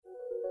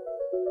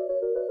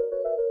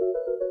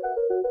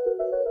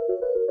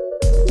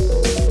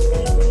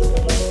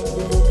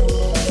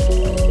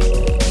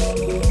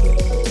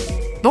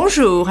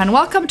Bonjour, and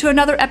welcome to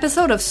another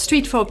episode of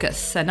Street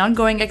Focus, an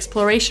ongoing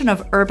exploration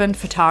of urban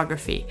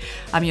photography.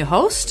 I'm your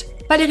host,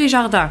 Valérie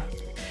Jardin.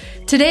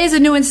 Today is a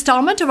new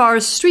installment of our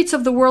Streets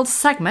of the World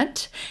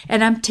segment,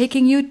 and I'm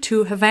taking you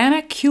to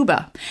Havana,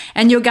 Cuba.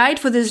 And your guide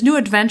for this new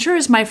adventure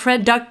is my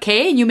friend Doug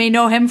Kay. You may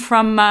know him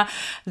from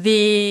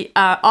the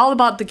All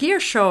About the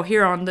Gear show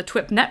here on the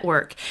TWIP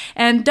network.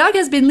 And Doug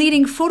has been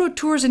leading photo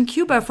tours in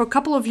Cuba for a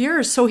couple of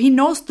years, so he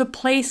knows the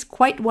place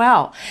quite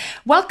well.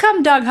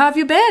 Welcome, Doug. How have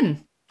you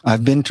been?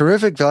 I've been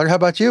terrific, Valerie. How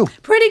about you?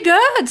 Pretty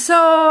good. So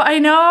I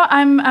know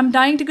I'm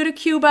dying to go to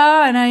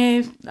Cuba, and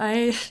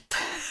I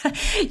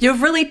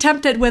you've really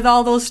tempted with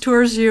all those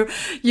tours you're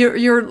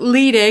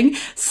leading.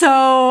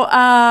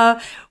 So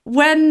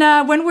when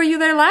were you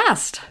there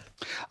last?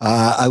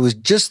 I was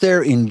just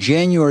there in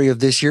January of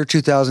this year,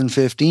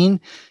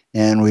 2015,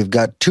 and we've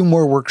got 2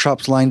 more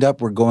workshops lined up.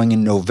 We're going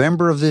in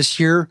November of this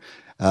year.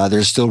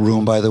 There's still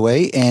room, by the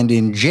way, and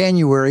in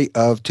January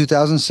of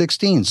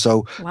 2016.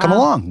 So Come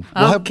along.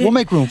 We'll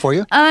make room for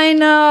you. I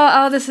know.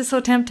 Oh, this is so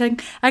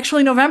tempting.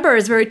 Actually, November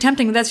is very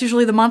tempting. That's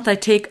usually the month I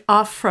take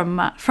off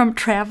from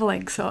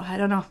traveling. So I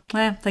don't know.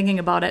 Thinking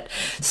about it.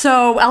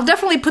 So I'll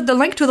definitely put the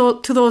link to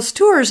those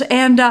tours.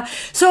 And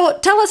so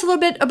tell us a little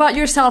bit about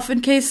yourself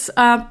in case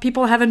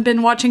people haven't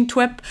been watching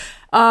TWIP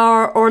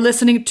or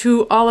listening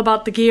to All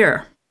About the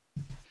Gear.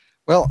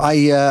 Well,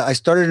 I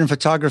started in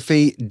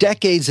photography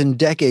decades and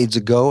decades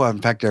ago.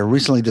 In fact, I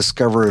recently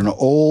discovered an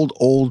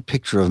old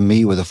picture of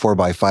me with a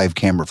 4x5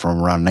 camera from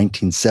around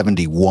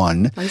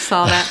 1971. I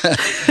saw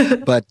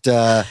that. But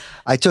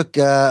I took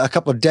a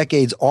couple of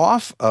decades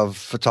off of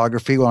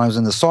photography when I was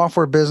in the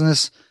software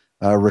business,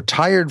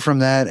 retired from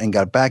that, and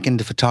got back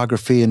into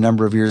photography a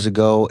number of years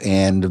ago,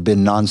 and have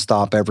been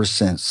nonstop ever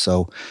since.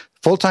 So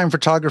full-time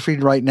photography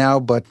right now,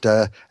 but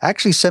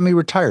actually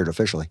semi-retired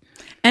officially.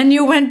 And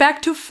you went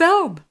back to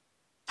film.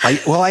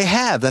 I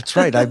have. That's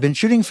right. I've been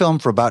shooting film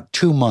for about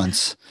 2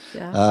 months.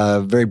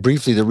 Yeah. Very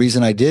briefly, the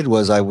reason I did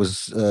was I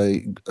was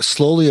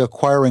slowly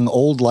acquiring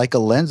old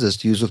Leica lenses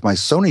to use with my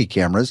Sony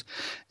cameras.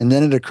 And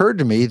then it occurred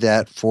to me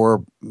that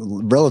for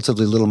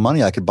relatively little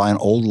money, I could buy an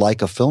old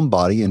Leica film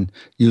body and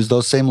use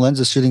those same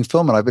lenses shooting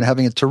film. And I've been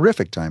having a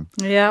terrific time.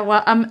 Yeah,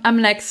 well,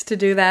 I'm next to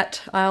do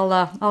that.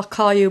 I'll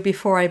call you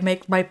before I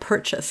make my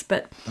purchase.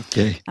 But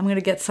okay. I'm going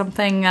to get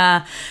something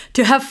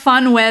to have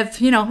fun with,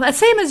 the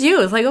same as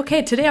you. It's like,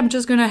 okay, today I'm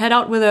just going to head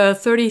out with a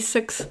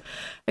 36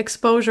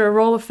 exposure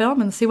roll of film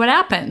and see what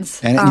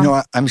happens. And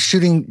I'm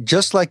shooting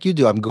just like you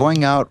do. I'm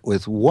going out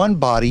with one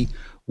body,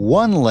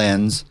 one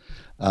lens,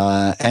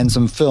 and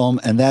some film,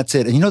 and that's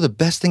it. And the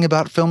best thing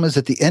about film is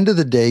at the end of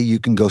the day, you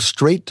can go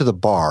straight to the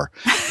bar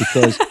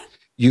because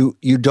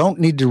you don't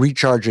need to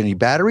recharge any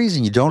batteries,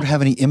 and you don't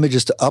have any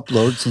images to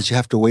upload since you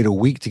have to wait a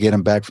week to get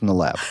them back from the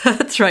lab.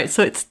 That's right.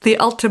 So it's the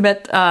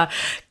ultimate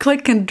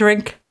click and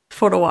drink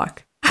photo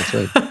walk. That's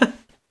right.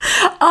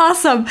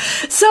 Awesome.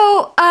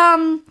 So,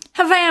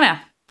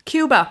 Havana,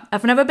 Cuba.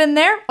 I've never been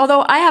there,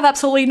 although I have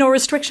absolutely no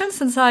restrictions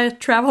since I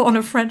travel on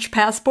a French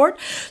passport.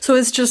 So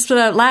it's just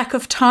a lack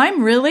of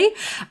time, really.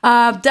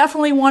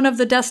 Definitely one of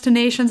the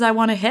destinations I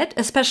want to hit,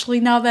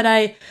 especially now that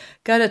I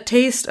got a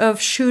taste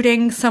of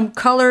shooting some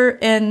color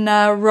in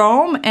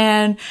Rome.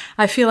 And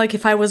I feel like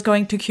if I was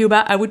going to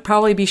Cuba, I would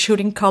probably be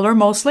shooting color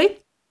mostly.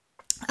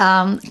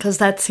 Because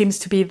that seems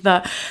to be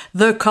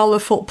the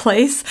colorful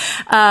place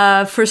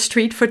for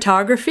street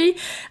photography.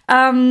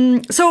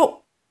 So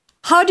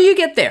how do you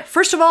get there?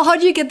 First of all, how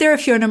do you get there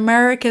if you're an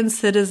American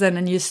citizen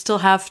and you still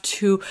have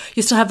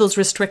those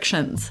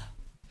restrictions?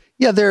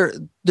 Yeah, there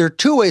are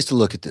 2 ways to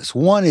look at this.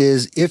 One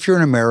is if you're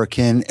an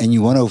American and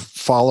you want to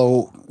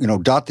follow,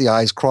 dot the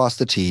I's, cross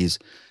the T's.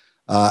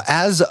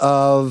 As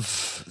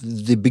of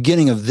the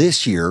beginning of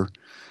this year,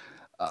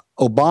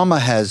 Obama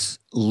has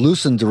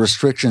loosened the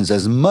restrictions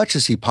as much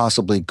as he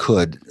possibly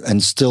could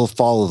and still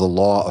follow the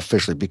law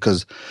officially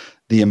because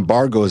the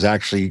embargo is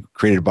actually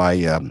created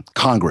by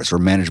Congress or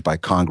managed by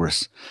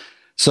Congress.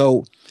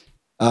 So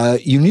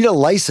you need a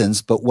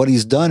license, but what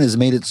he's done is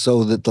made it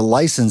so that the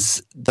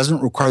license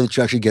doesn't require that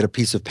you actually get a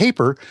piece of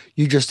paper.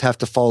 You just have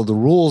to follow the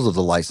rules of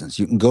the license.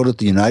 You can go to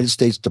the United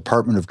States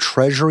Department of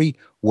Treasury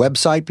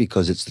website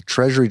because it's the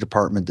Treasury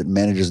Department that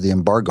manages the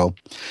embargo.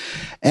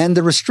 And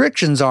the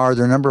restrictions there are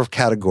a number of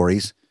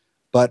categories,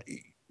 but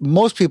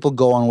most people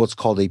go on what's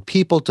called a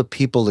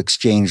people-to-people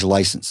exchange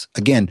license.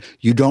 Again,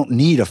 you don't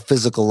need a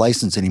physical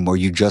license anymore.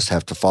 You just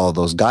have to follow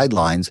those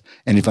guidelines.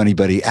 And if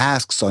anybody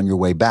asks on your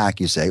way back,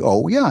 you say,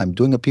 oh, yeah, I'm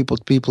doing a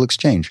people-to-people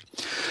exchange.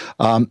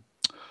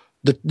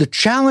 The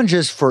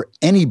challenges for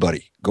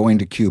anybody going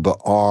to Cuba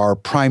are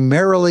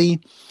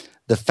primarily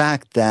the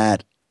fact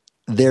that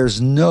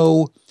there's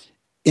no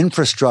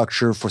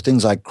infrastructure for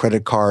things like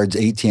credit cards,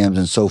 ATMs,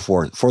 and so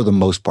forth, for the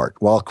most part.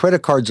 While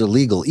credit cards are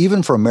legal,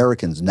 even for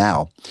Americans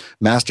now,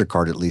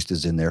 MasterCard at least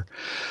is in there,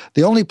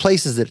 the only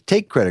places that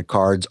take credit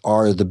cards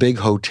are the big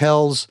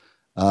hotels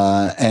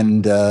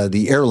and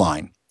the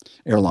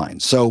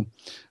airlines. So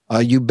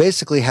You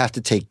basically have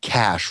to take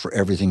cash for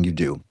everything you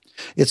do.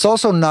 It's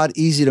also not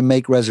easy to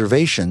make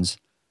reservations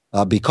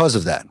because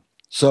of that.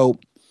 So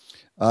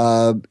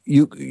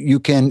you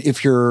can,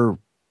 if you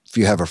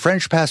have a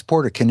French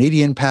passport, a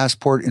Canadian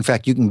passport, in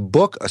fact, you can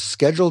book a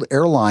scheduled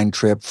airline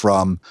trip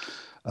from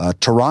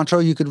Toronto.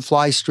 You can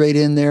fly straight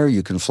in there.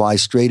 You can fly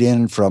straight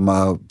in from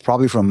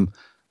probably from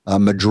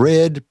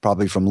Madrid,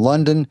 probably from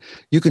London.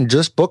 You can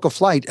just book a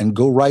flight and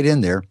go right in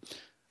there.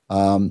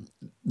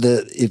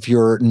 If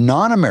you're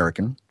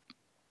non-American,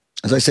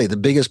 as I say, the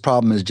biggest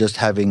problem is just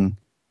having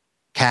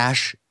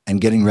cash and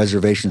getting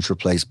reservations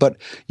replaced. But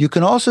you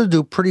can also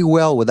do pretty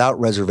well without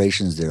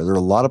reservations there. There are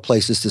a lot of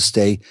places to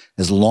stay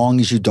as long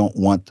as you don't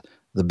want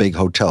the big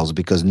hotels,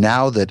 because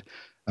now that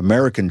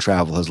American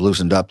travel has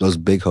loosened up, those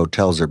big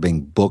hotels are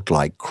being booked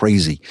like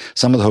crazy.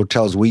 Some of the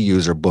hotels we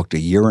use are booked a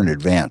year in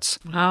advance.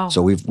 Wow.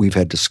 So we've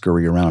had to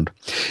scurry around.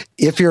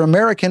 If you're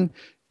American,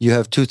 you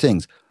have two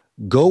things.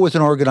 Go with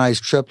an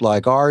organized trip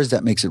like ours.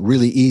 That makes it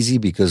really easy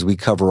because we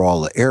cover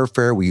all the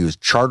airfare. We use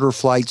charter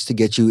flights to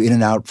get you in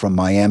and out from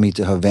Miami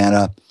to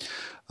Havana.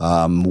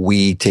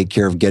 We take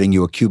care of getting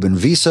you a Cuban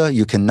visa.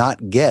 You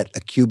cannot get a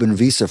Cuban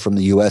visa from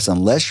the U.S.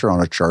 unless you're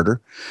on a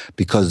charter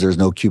because there's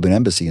no Cuban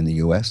embassy in the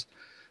U.S.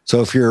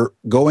 So if you're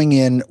going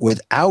in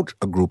without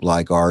a group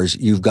like ours,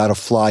 you've got to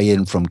fly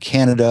in from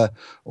Canada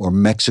or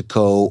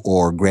Mexico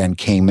or Grand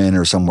Cayman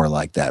or somewhere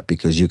like that,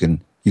 because you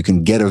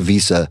can get a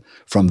visa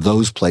from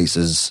those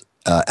places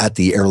at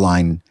the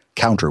airline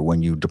counter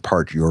when you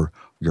depart your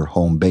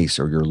home base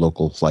or your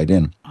local flight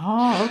in.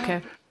 Oh,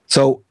 okay.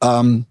 So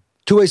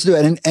two ways to do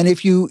it. And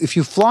if you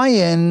fly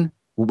in,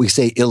 what we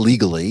say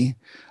illegally,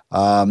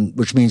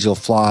 which means you'll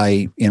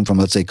fly in from,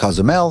 let's say,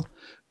 Cozumel,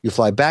 you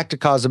fly back to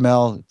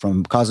Cozumel.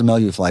 From Cozumel,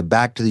 you fly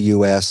back to the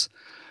U.S.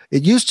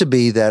 It used to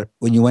be that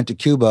when you went to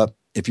Cuba,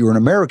 if you were an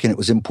American, it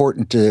was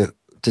important to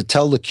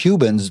tell the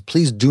Cubans,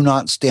 please do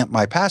not stamp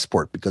my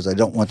passport because I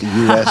don't want the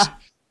U.S.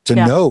 to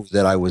know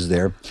that I was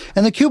there.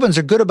 And the Cubans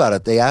are good about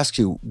it. They ask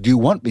you, do you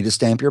want me to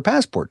stamp your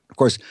passport? Of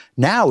course,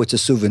 now it's a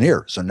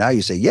souvenir. So now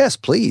you say, yes,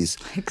 please.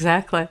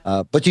 Exactly.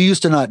 But you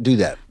used to not do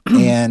that.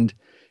 And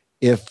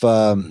if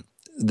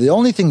the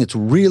only thing that's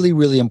really,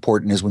 really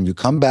important is when you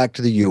come back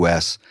to the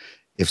U.S.,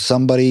 if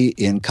somebody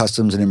in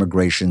Customs and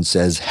Immigration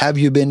says, have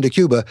you been to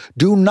Cuba?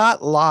 Do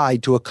not lie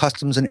to a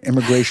Customs and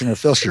Immigration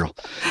official.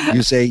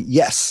 You say,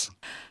 yes.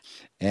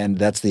 And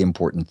that's the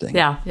important thing.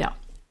 Yeah,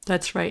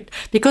 that's right.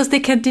 Because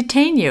they can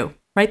detain you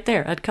right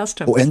there at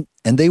customs. Oh,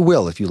 and they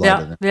will if you lie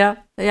to them.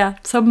 Yeah.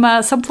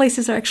 Some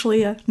places are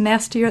actually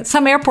nastier.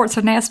 Some airports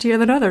are nastier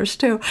than others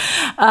too.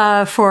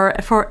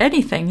 For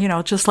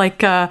anything, just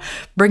like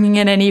bringing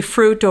in any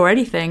fruit or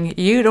anything,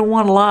 you don't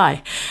want to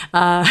lie.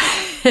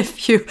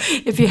 If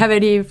you have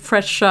any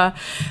fresh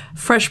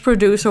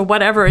produce or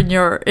whatever in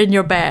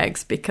your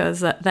bags, because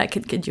that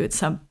could get you in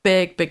some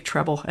big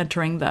trouble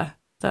entering the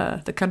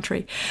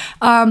country.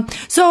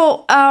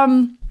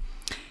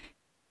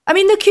 I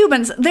mean, the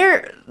Cubans,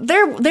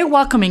 they're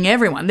welcoming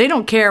everyone. They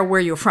don't care where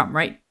you're from,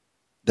 right?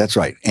 That's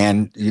right.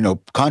 And,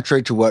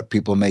 contrary to what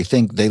people may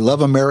think, they love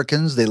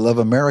Americans. They love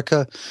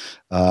America.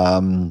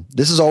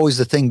 This is always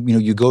the thing.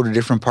 You go to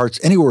different parts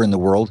anywhere in the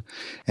world,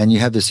 and you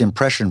have this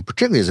impression,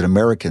 particularly as an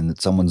American,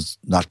 that someone's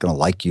not going to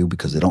like you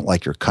because they don't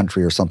like your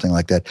country or something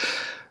like that.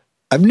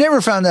 I've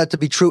never found that to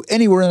be true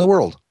anywhere in the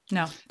world.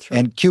 No, true.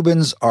 And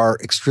Cubans are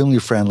extremely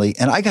friendly.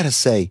 And I got to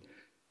say,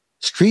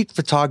 street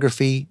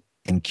photography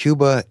in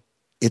Cuba,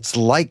 it's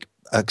like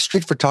a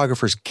street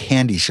photographer's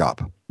candy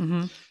shop.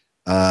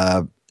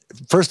 Mm-hmm.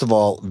 First of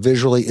all,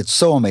 visually, it's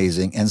so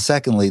amazing. And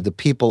secondly, the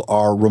people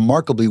are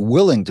remarkably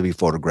willing to be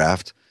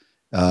photographed,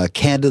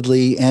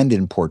 candidly and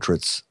in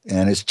portraits.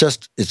 And it's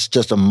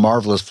just a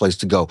marvelous place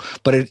to go.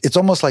 But it's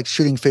almost like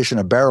shooting fish in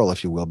a barrel,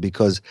 if you will,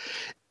 because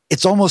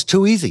it's almost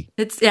too easy.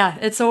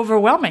 It's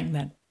overwhelming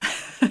then.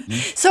 Mm-hmm.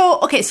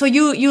 So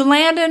you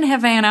land in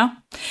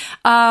Havana.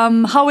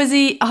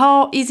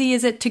 How easy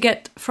is it to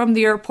get from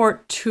the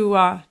airport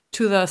to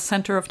the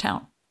center of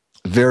town?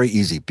 Very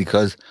easy,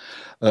 because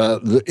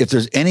if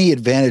there's any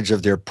advantage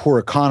of their poor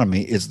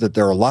economy, it's that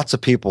there are lots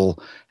of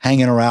people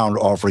hanging around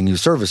offering you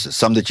services.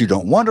 Some that you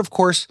don't want, of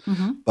course,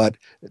 mm-hmm. but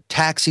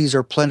taxis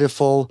are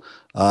plentiful.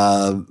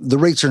 The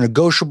rates are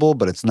negotiable,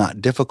 but it's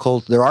not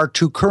difficult. There are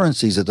two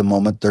currencies at the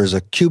moment. There's a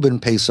Cuban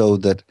peso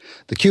that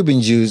the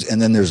Cubans use, and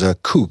then there's a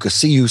CUC, a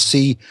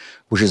CUC,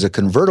 which is a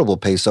convertible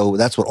peso.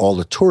 That's what all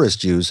the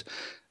tourists use.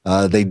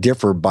 They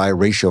differ by a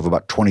ratio of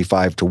about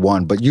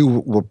 25-1, but you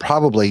will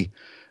probably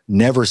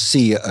never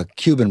see a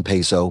Cuban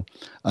peso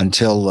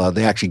until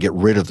they actually get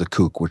rid of the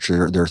CUC, which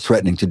they're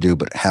threatening to do,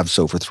 but have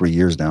so for 3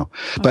 years now.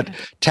 Okay. But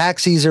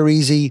taxis are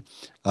easy.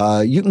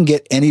 You can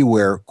get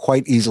anywhere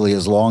quite easily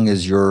as long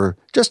as you're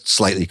just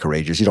slightly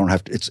courageous. You don't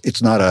have to.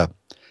 It's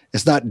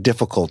not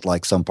difficult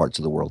like some parts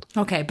of the world.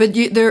 Okay, but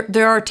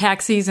there are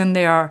taxis and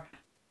there are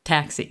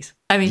taxis.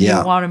 I mean,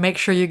 you want to make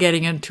sure you're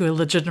getting into a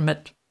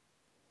legitimate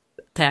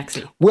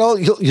taxi. Well,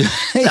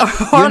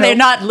 or they're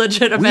not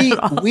legitimate at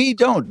all. We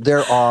don't.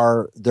 There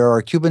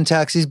are Cuban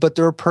taxis, but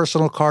there are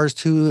personal cars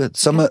too.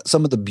 Some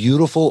of the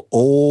beautiful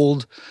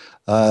old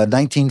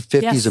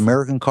 1950s Yes.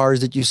 American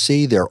cars that you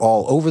see. They're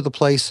all over the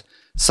place.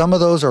 Some of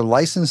those are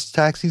licensed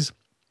taxis.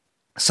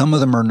 Some of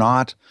them are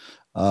not.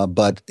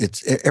 But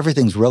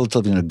everything's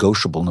relatively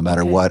negotiable no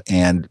matter what.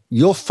 And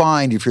you'll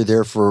find if you're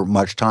there for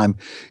much time,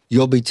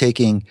 you'll be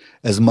taking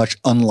as much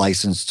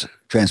unlicensed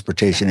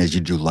transportation as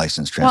you do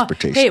licensed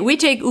transportation. Well, hey, we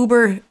take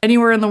Uber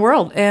anywhere in the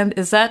world. And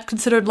is that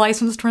considered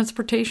licensed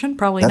transportation?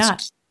 Probably That's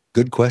not.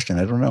 Good question.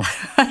 I don't know.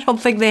 I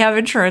don't think they have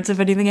insurance if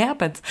anything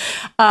happens.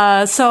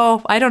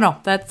 So I don't know.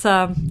 That's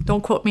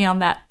don't quote me on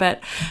that.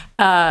 But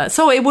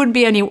so it wouldn't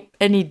be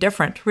any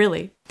different,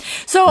 really.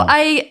 So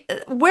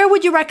where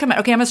would you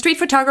recommend? Okay, I'm a street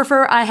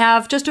photographer. I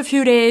have just a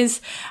few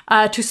days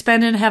to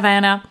spend in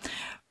Havana.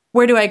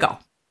 Where do I go?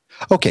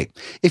 Okay,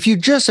 if you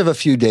just have a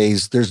few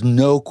days, there's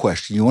no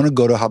question. You want to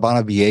go to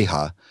Habana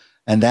Vieja,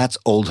 and that's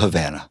Old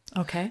Havana.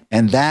 Okay.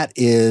 And that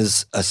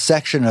is a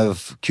section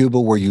of Cuba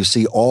where you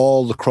see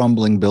all the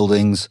crumbling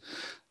buildings.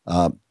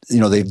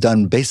 They've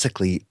done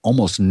basically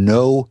almost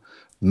no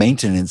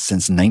maintenance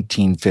since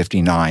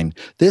 1959.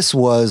 This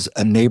was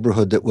a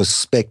neighborhood that was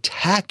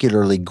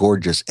spectacularly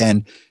gorgeous,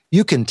 and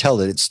you can tell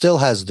that it still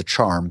has the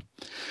charm.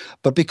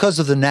 But because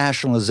of the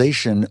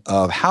nationalization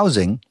of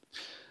housing,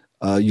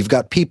 you've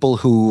got people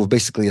who have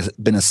basically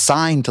been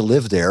assigned to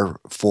live there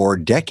for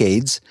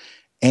decades,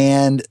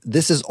 and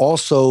this is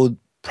also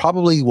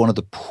probably one of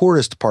the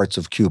poorest parts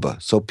of Cuba.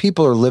 So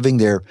people are living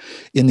there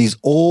in these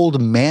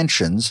old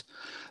mansions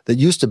that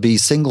used to be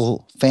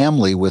single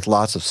family with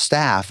lots of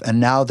staff, and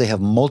now they have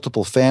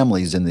multiple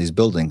families in these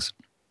buildings.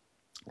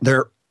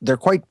 They're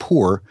quite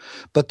poor,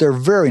 but they're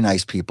very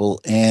nice people.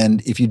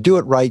 And if you do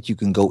it right, you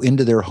can go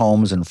into their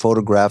homes and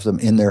photograph them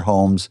in their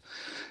homes.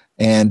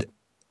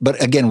 But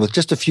again, with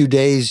just a few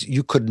days,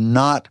 you could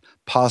not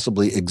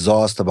possibly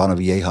exhaust Habana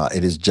Vieja.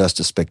 It is just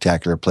a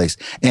spectacular place.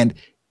 And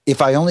if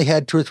I only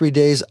had 2 or 3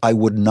 days, I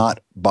would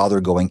not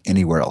bother going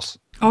anywhere else.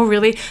 Oh,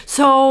 really?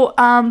 So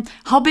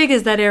how big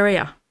is that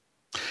area?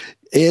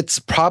 It's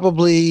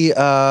probably,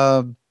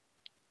 I'm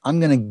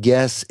going to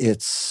guess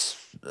it's,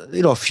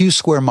 a few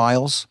square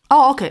miles.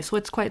 Oh, okay. So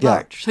it's quite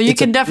large. So you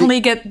can definitely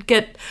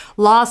get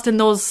lost in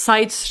those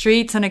side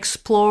streets and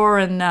explore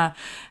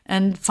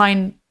and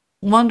find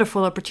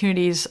wonderful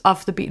opportunities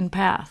off the beaten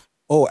path.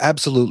 Oh,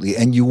 absolutely.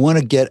 And you want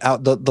to get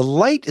out. The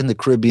light in the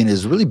Caribbean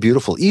is really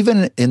beautiful.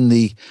 Even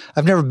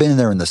I've never been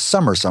there in the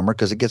summer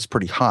because it gets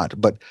pretty hot,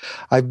 but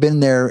I've been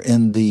there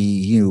in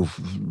the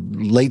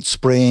late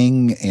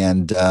spring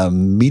and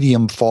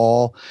medium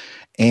fall,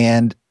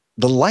 and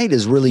the light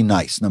is really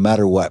nice no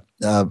matter what,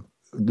 no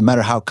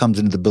matter how it comes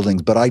into the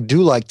buildings. But I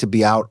do like to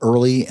be out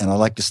early, and I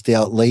like to stay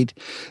out late.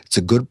 It's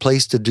a good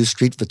place to do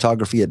street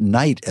photography at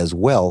night as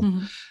well.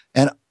 Mm-hmm.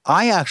 And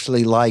I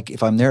actually like,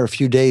 if I'm there a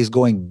few days,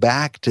 going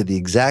back to the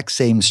exact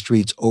same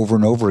streets over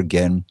and over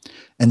again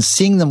and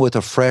seeing them with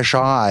a fresh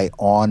eye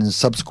on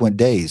subsequent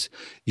days.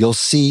 You'll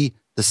see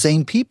the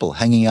same people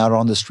hanging out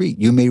on the street.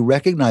 You may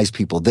recognize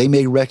people. They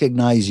may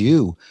recognize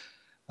you,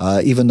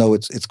 even though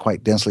it's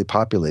quite densely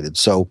populated.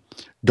 So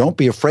don't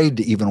be afraid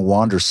to even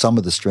wander some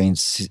of the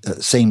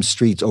same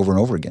streets over and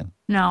over again.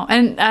 No,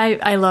 and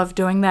I love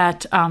doing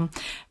that.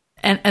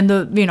 And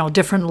the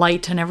different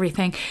light and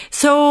everything.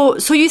 So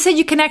you said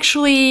you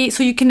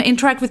can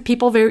interact with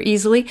people very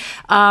easily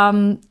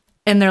in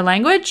their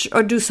language,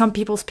 or do some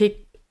people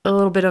speak a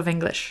little bit of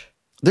English?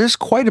 There's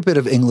quite a bit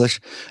of English.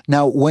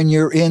 Now, when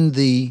you're in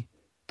the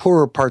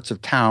poorer parts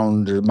of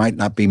town, there might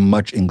not be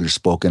much English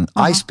spoken.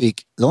 Uh-huh.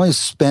 The only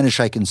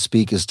Spanish I can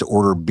speak is to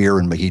order beer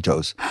and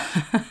mojitos.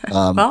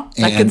 Well,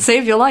 that can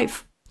save your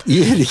life.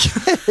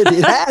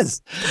 It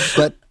has,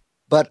 but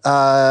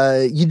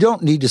you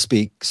don't need to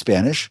speak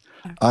Spanish.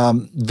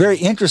 Very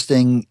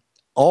interesting.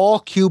 All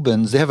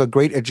Cubans, they have a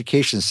great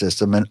education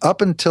system. And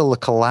up until the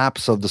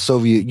collapse of the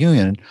Soviet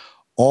Union,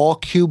 all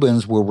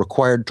Cubans were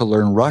required to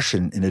learn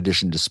Russian in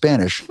addition to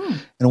Spanish.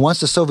 And once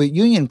the Soviet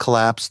Union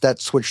collapsed, that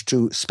switched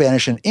to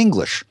Spanish and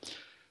English.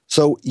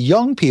 So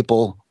young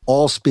people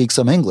all speak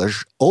some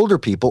English. Older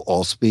people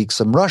all speak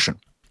some Russian.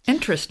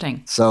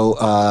 Interesting. So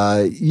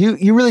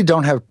you really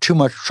don't have too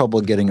much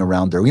trouble getting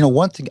around there.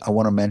 One thing I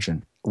want to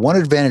mention, one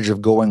advantage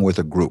of going with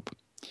a group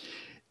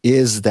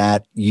is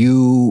that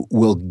you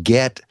will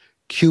get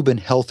Cuban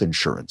health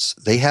insurance.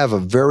 They have a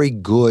very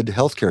good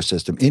healthcare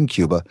system in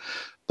Cuba,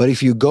 but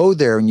if you go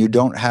there and you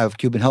don't have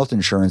Cuban health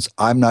insurance,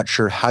 I'm not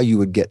sure how you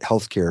would get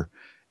healthcare.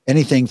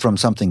 Anything from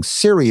something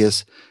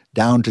serious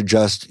down to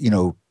just,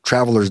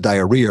 traveler's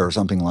diarrhea or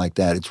something like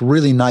that. It's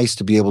really nice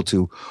to be able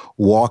to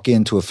walk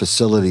into a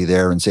facility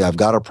there and say, I've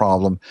got a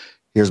problem,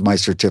 here's my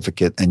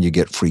certificate, and you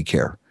get free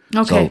care.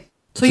 Okay.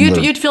 So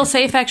you'd feel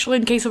safe actually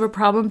in case of a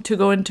problem to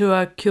go into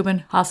a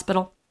Cuban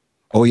hospital?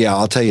 Oh yeah,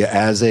 I'll tell you,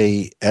 as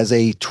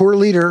a tour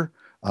leader,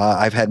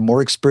 I've had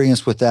more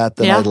experience with that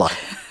than I'd like.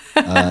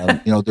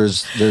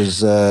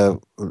 There's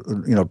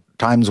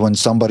times when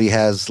somebody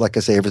has, like I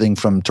say, everything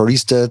from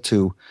turista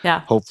to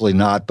hopefully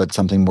not, but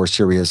something more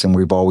serious, and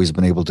we've always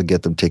been able to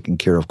get them taken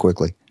care of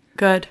quickly.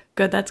 Good.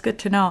 That's good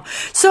to know.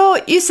 So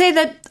you say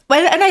that,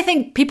 and I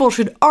think people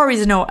should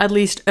always know at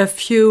least a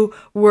few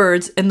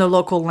words in the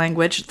local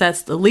language.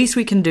 That's the least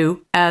we can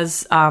do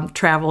as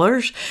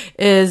travelers,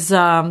 is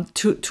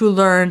to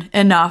learn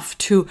enough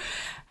to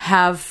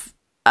have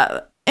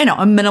a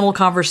minimal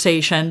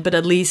conversation, but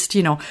at least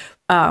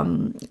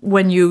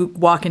when you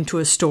walk into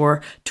a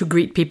store, to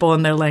greet people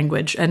in their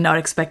language and not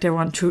expect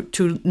everyone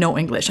to know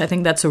English. I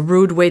think that's a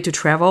rude way to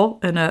travel,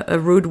 and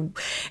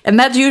and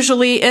that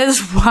usually is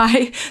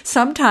why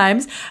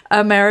sometimes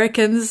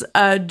Americans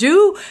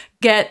do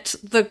get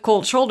the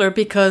cold shoulder,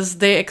 because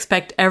they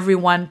expect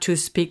everyone to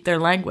speak their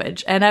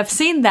language. And I've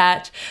seen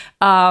that,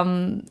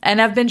 and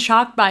I've been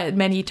shocked by it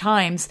many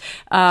times,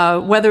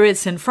 whether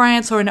it's in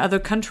France or in other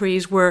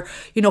countries where,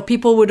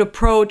 people would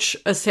approach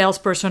a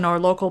salesperson or a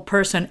local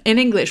person in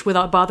English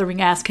without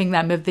bothering asking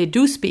them if they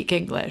do speak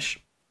English.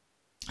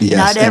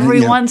 Yes, not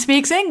everyone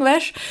speaks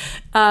English.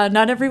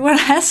 Not everyone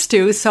has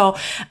to. So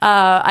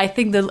I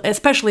think that,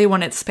 especially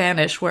when it's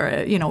Spanish,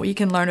 where you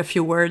can learn a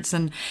few words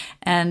and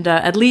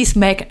at least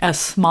make a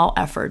small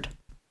effort.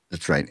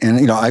 That's right.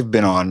 And I've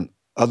been on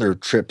other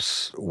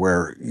trips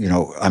where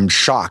I'm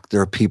shocked.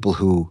 There are people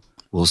who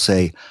will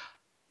say,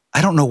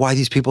 "I don't know why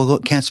these people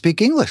can't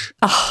speak English."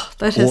 Oh,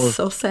 that is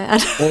so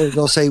sad. Or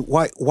they'll say,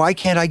 "Why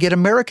can't I get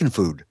American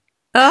food?"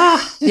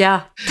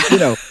 Yeah.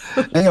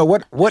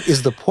 What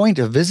is the point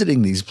of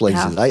visiting these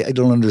places? Yeah. I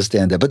don't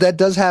understand that, but that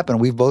does happen.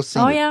 We've both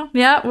seen it.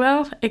 Yeah.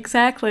 Well,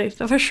 exactly,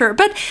 for sure.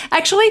 But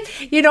actually,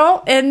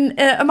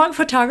 among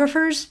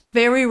photographers,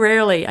 very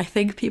rarely, I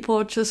think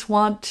people just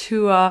want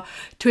to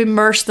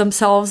immerse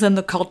themselves in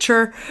the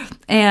culture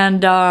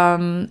and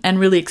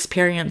really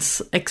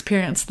experience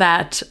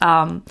that.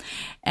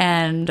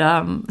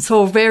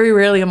 So very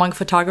rarely among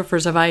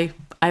photographers have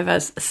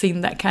I've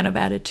seen that kind of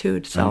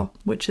attitude,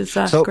 which is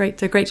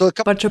great. A great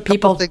bunch of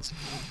people. Couple things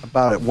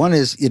about it. One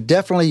is you're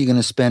going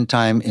to spend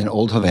time in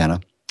Old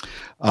Havana.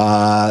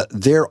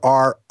 There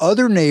are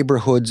other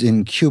neighborhoods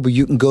in Cuba.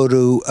 You can go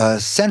to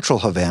Central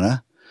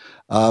Havana,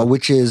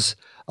 which is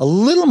a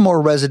little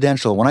more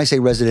residential. When I say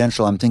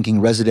residential, I'm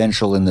thinking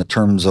residential in the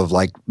terms of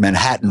like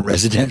Manhattan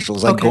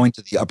residentials, like going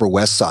to the Upper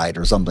West Side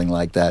or something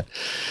like that.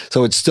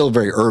 So it's still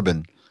very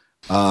urban,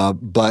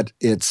 but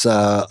it's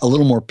a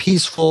little more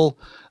peaceful.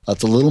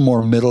 It's a little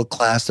more middle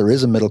class. There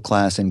is a middle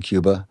class in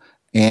Cuba,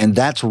 and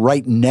that's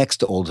right next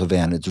to Old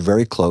Havana. It's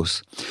very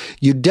close.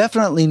 You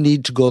definitely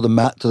need to go to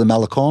the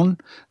Malecon.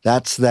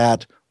 That's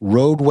that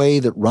roadway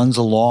that runs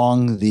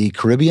along the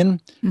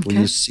Caribbean, where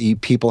you see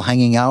people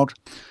hanging out.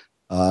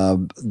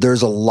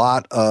 There's a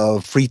lot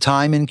of free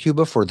time in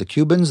Cuba for the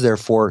Cubans.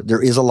 Therefore,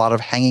 there is a lot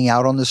of hanging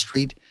out on the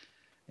street.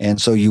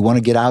 And so you want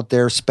to get out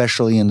there,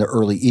 especially in the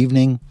early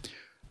evening.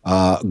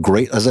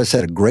 Great, as I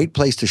said, a great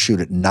place to shoot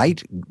at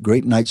night.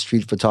 Great night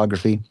street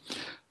photography.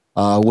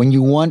 When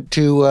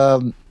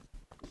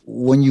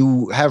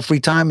you have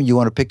free time and you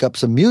want to pick up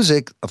some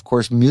music, of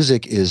course,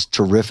 music is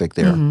terrific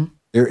there. Mm-hmm.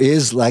 There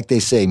is, like they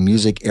say,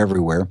 music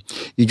everywhere.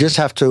 You just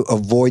have to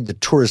avoid the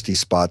touristy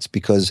spots,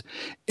 because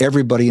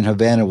everybody in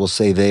Havana will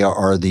say they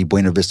are the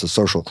Buena Vista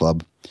Social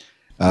Club,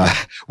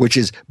 which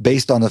is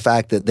based on the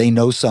fact that they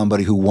know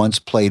somebody who once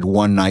played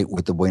one night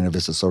with the Buena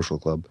Vista Social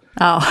Club.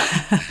 Oh.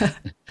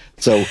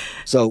 So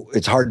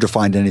it's hard to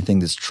find anything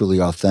that's truly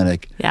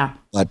authentic. Yeah.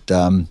 But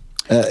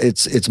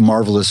it's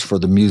marvelous for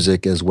the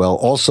music as well.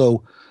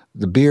 Also,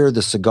 the beer,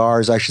 the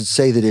cigars. I should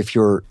say that if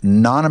you're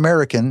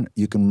non-American,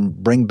 you can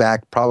bring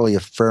back probably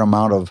a fair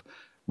amount of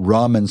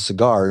rum and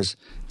cigars.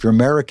 If you're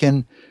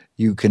American,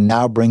 you can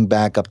now bring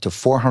back up to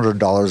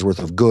 $400 worth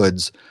of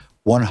goods,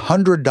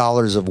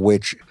 $100 of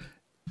which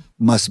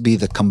must be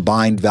the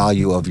combined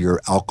value of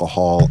your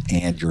alcohol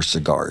and your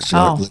cigars.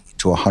 So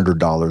to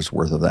 $100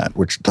 worth of that,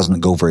 which doesn't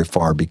go very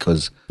far,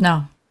 because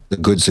the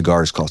good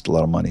cigars cost a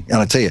lot of money.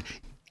 And I tell you,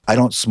 I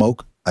don't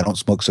smoke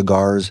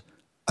cigars.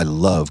 I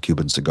love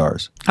Cuban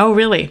cigars. Oh,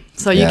 really?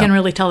 So you can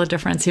really tell the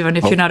difference, even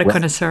if you're not a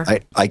connoisseur.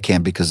 I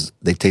can, because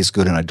they taste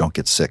good and I don't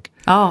get sick.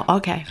 Oh,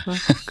 okay. Well,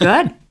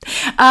 good.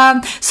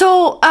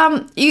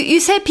 You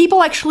said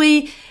people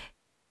actually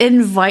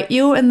invite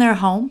you in their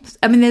homes.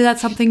 I mean, is that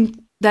something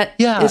that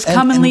is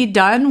commonly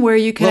done, where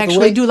you can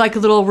actually do like a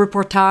little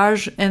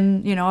reportage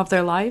of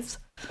their lives?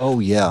 Oh,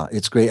 yeah.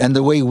 It's great. And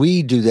the way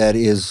we do that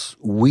is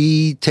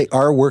we take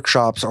our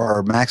workshops are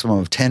a maximum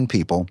of 10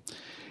 people,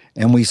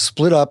 and we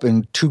split up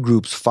in two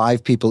groups,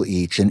 5 people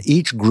each. And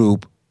each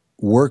group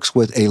works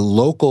with a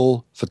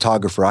local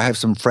photographer. I have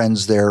some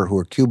friends there who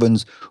are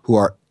Cubans who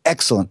are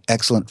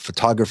excellent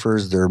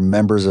photographers. They're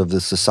members of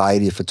the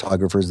Society of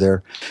Photographers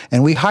there.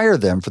 And we hire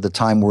them for the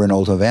time we're in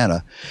Old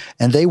Havana.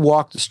 And they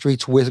walk the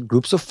streets with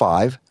groups of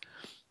 5.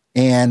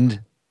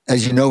 And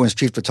as you know, in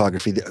street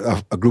photography,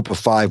 a group of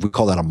 5, we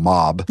call that a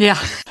mob.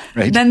 Yeah.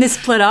 Right? Then they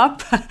split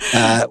up.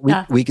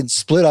 We can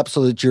split up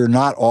so that you're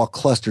not all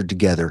clustered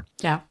together.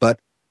 Yeah. But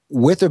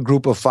with a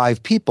group of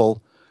 5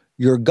 people,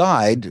 your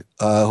guide,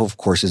 who of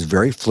course is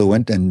very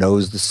fluent and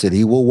knows the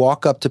city, will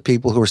walk up to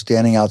people who are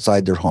standing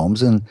outside their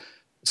homes and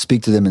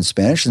speak to them in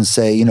Spanish and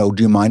say, do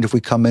you mind if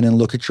we come in and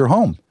look at your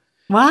home?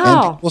 Wow.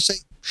 And people will say,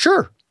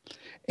 sure.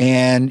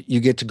 And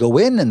you get to go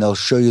in and they'll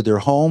show you their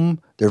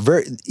home.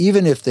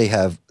 Even if they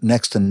have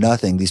next to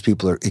nothing, these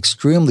people are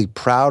extremely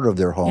proud of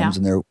their homes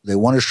and they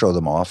want to show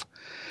them off.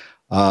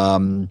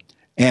 And,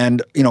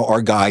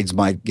 our guides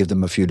might give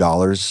them a few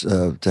dollars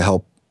to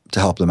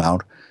help them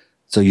out.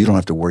 So you don't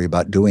have to worry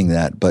about doing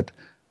that. But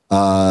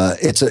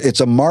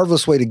it's a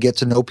marvelous way to get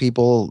to know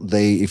people.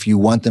 If you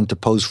want them to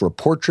pose for a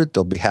portrait,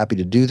 they'll be happy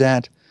to do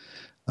that.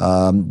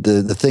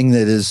 The thing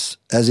that is,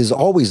 as is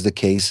always the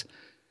case,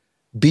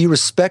 be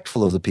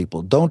respectful of the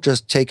people. Don't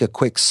just take a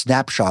quick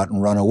snapshot and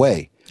run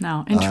away.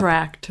 No,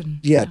 interact.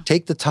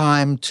 Take the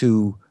time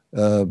to,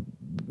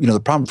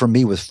 the problem for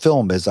me with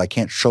film is I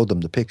can't show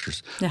them the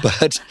pictures. Yeah.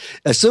 But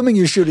assuming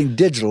you're shooting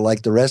digital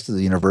like the rest of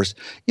the universe,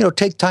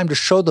 take time to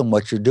show them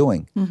what you're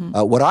doing. Mm-hmm.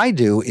 What I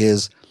do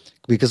is,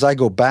 because I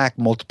go back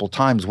multiple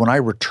times, when I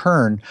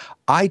return,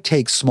 I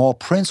take small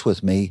prints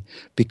with me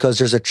because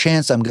there's a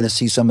chance I'm going to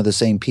see some of the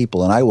same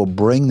people, and I will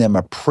bring them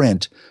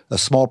a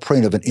small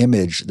print of an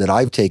image that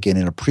I've taken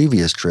in a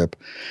previous trip,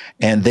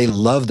 and they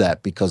love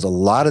that because a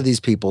lot of these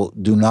people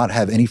do not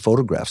have any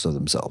photographs of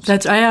themselves.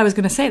 I was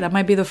going to say that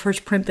might be the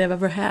first print they've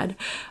ever had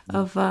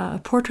of a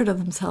portrait of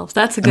themselves.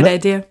 That's a good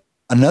idea.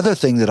 Another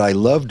thing that I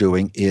love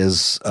doing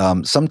is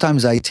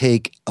sometimes I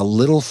take a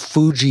little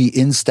Fuji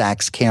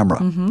Instax camera.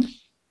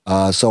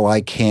 Mm-hmm. So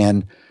I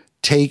can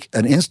take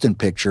an instant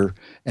picture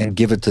and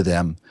give it to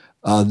them.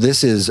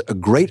 This is a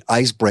great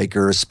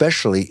icebreaker,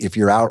 especially if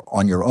you're out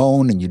on your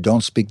own and you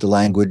don't speak the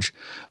language.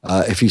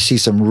 If you see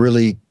some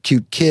really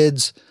cute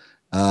kids,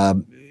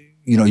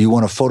 you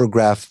want to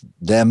photograph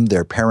them,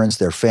 their parents,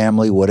 their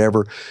family,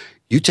 whatever.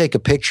 You take a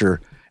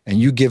picture and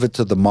you give it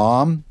to the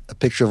mom, a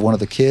picture of one of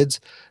the kids.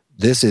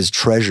 This is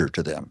treasure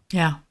to them.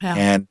 Yeah.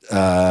 And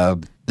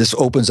this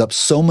opens up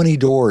so many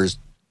doors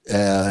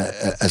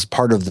as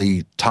part of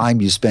the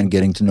time you spend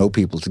getting to know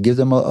people, to give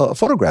them a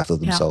photograph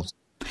of themselves.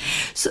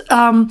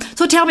 Yeah.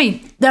 So tell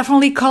me,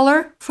 definitely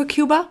color for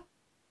Cuba?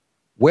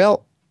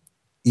 Well,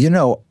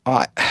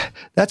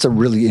 that's a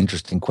really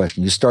interesting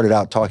question. You started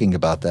out talking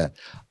about that.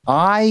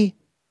 I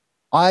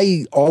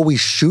always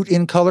shoot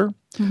in color,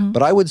 mm-hmm.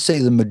 but I would say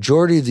the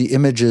majority of the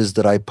images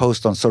that I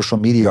post on social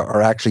media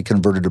are actually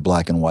converted to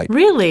black and white.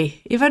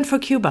 Really? Even for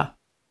Cuba?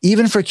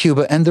 Even for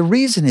Cuba. And the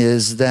reason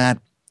is that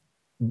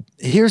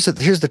here's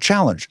the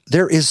challenge.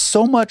 There is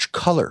so much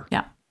color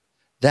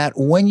that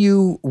when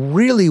you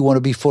really want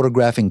to be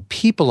photographing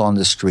people on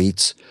the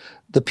streets,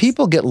 the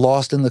people get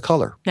lost in the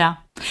color. Yeah.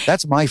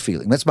 That's my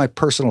feeling. That's my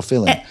personal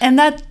feeling. And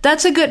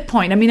that's a good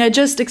point. I mean, I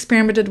just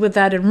experimented with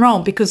that in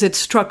Rome because it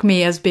struck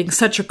me as being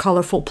such a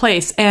colorful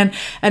place. And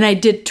I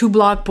did 2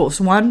 blog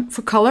posts, one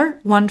for color,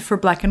 one for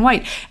black and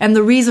white. And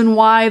the reason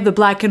why the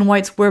black and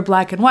whites were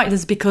black and white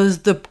is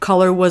because the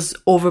color was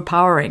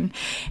overpowering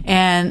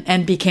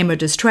and became a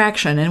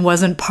distraction and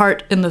wasn't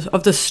part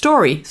of the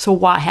story. So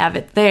why have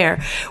it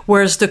there?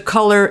 Whereas the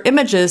color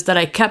images that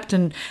I kept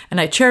and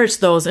I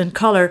cherished those in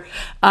color,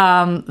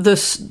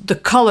 the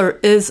color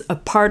is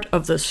a part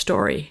of the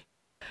story.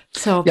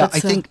 So I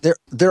think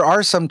there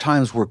are some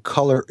times where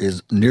color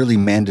is nearly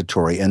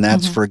mandatory, and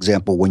that's, mm-hmm. for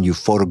example, when you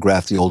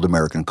photograph the old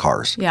American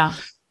cars. Yeah.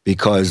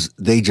 Because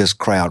they just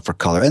cry out for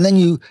color. And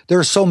then there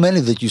are so many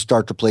that you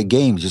start to play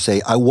games. You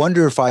say, I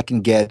wonder if I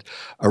can get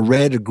a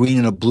red, a green,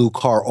 and a blue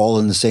car all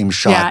in the same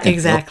shot. Yeah,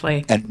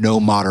 exactly. And no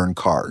modern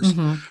cars,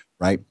 mm-hmm.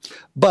 right?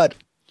 But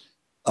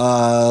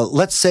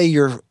let's say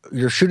you're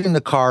shooting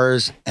the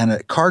cars and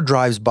a car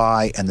drives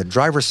by and the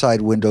driver's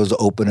side window's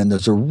open and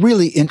there's a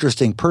really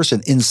interesting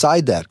person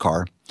inside that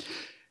car,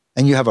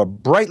 and you have a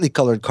brightly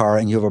colored car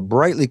and you have a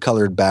brightly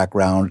colored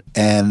background,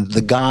 and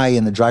the guy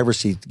in the driver's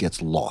seat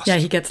gets lost. Yeah,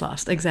 he gets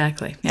lost.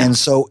 Exactly. Yeah. And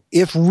so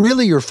if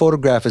really your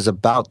photograph is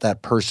about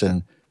that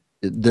person,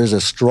 there's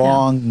a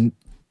strong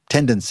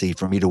tendency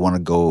for me to want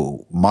to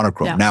go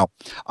monochrome. Yeah. Now,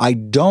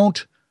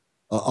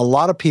 a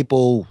lot of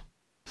people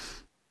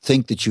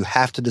think that you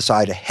have to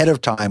decide ahead of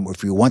time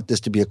if you want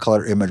this to be a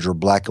color image or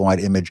black and white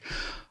image.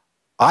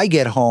 I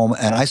get home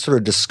and I sort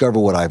of discover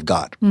what I've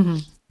got. Mm-hmm.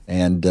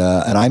 And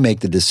I make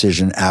the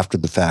decision after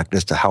the fact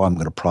as to how I'm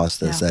going to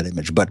process that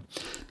image. But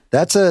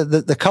that's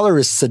the color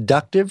is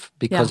seductive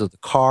because of the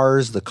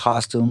cars, the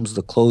costumes,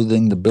 the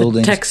clothing, the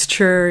buildings. The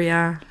texture,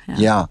 yeah.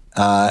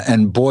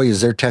 And boy, is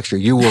there texture.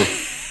 You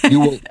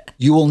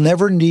will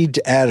never need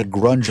to add a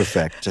grunge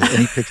effect to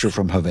any picture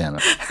from Havana.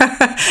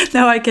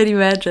 No, I can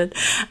imagine,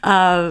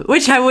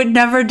 which I would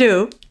never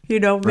do. You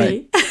know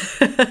me.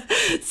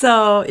 Right.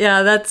 So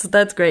yeah,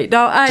 that's great.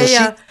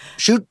 No,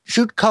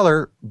 shoot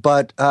color,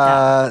 but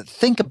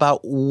think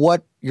about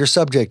what your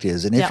subject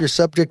is, and if your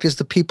subject is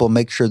the people,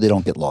 make sure they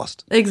don't get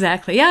lost.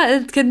 Exactly. Yeah,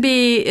 it can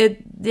be.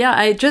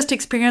 I just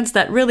experienced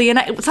that really,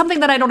 and something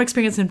that I don't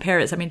experience in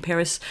Paris. I mean,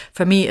 Paris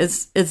for me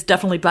is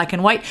definitely black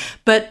and white,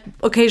 but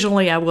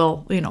occasionally I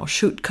will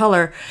shoot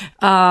color.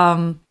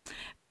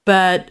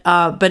 But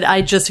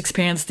I just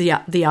experienced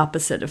the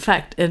opposite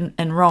effect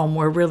in Rome,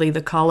 where really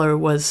the color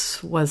was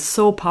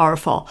so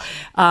powerful.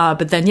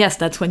 But then, yes,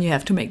 that's when you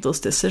have to make those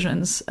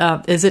decisions.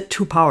 Is it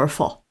too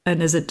powerful?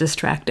 and is it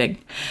distracting?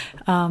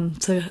 So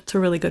it's a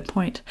really good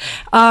point.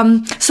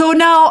 So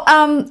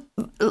now,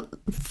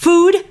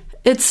 food.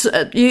 It's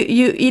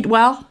you eat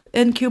well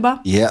in Cuba.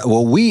 Yeah,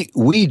 well,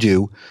 we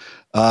do.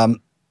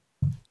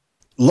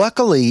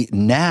 Luckily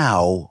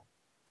now,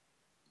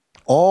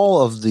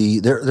 all of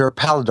there are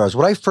paladars.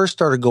 When I first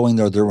started going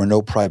there were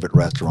no private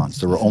restaurants.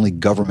 There were only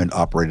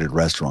government-operated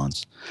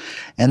restaurants.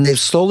 And they've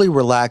slowly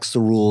relaxed the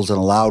rules and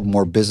allowed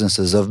more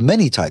businesses of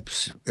many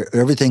types.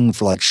 Everything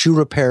for like shoe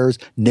repairs,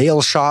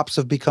 nail shops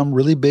have become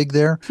really big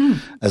there,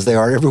 as they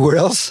are everywhere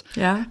else.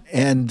 Yeah.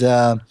 And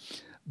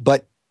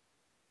but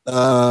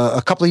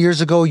a couple of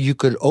years ago, you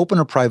could open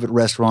a private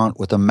restaurant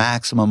with a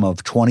maximum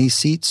of 20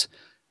 seats.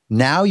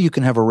 Now you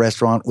can have a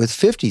restaurant with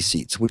 50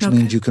 seats, which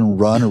means you can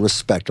run a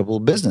respectable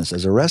business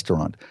as a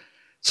restaurant.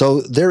 So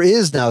there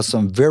is now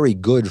some very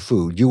good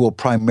food. You will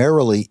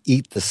primarily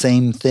eat the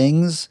same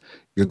things.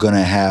 You're going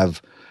to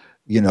have,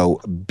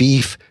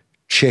 beef,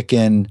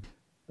 chicken,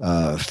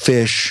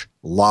 fish,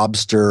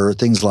 lobster,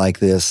 things like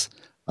this.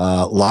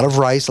 A lot of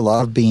rice, a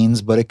lot of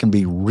beans, but it can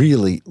be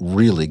really,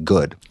 really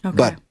good. Okay.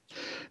 But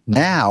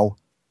now,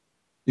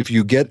 if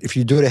you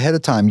do it ahead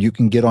of time, you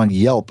can get on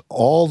Yelp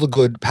all the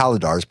good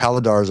paladars.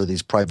 Paladars are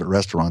these private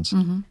restaurants.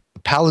 Mm-hmm.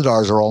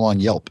 Paladars are all on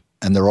Yelp,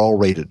 and they're all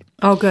rated.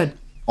 Oh, good.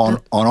 On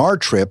our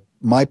trip,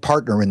 my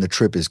partner in the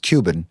trip is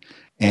Cuban,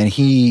 and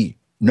he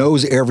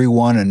knows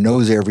everyone and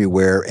knows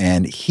everywhere,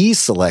 and he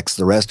selects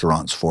the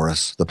restaurants for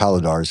us, the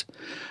paladars,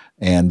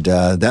 and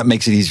that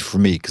makes it easy for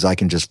me because I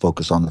can just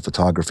focus on the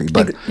photography.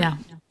 But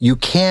you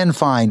can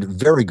find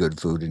very good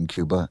food in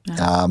Cuba,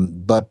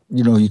 but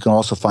you can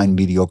also find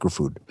mediocre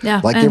food. Yeah,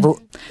 like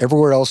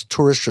everywhere else,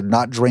 tourists should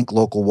not drink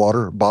local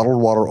water,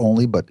 bottled water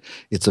only, but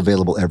it's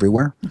available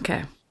everywhere.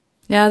 Okay.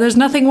 Yeah, there's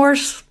nothing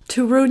worse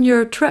to ruin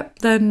your trip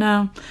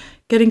than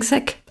getting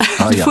sick,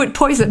 food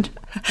poisoned.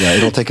 Yeah,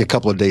 it'll take a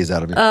couple of days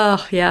out of you.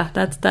 Oh, yeah,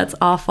 that's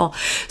awful.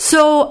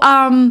 So,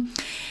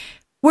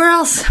 where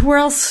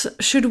else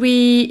should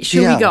we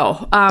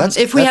go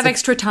if we have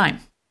extra time?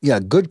 Yeah,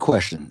 good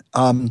question.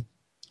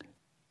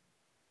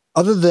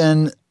 Other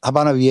than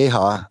Habana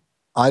Vieja,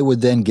 I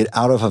would then get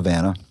out of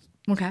Havana.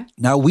 Okay.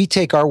 Now, we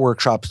take our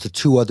workshops to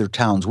two other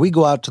towns. We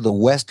go out to the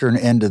western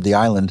end of the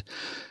island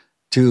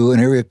to an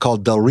area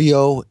called Del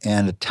Rio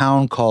and a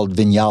town called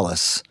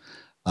Vinales.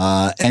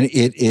 And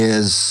it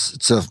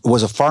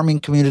was a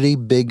farming community,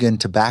 big in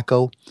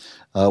tobacco.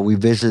 We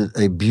visited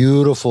a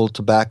beautiful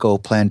tobacco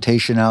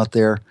plantation out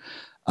there.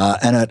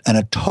 And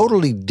a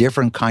totally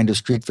different kind of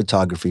street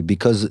photography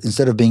because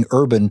instead of being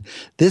urban,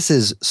 this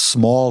is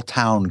small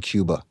town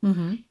Cuba.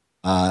 Mm-hmm.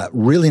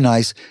 Really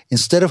nice.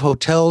 Instead of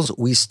hotels,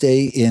 we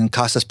stay in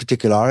casas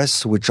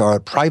particulares, which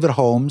are private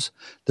homes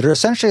that are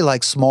essentially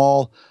like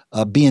small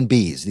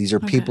B&Bs. These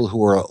are people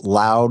who are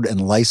allowed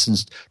and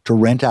licensed to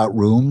rent out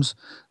rooms.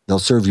 They'll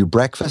serve you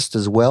breakfast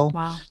as well.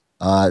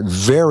 Wow.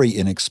 Very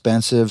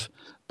inexpensive,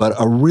 but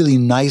a really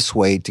nice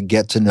way to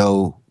get to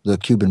know the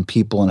Cuban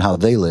people and how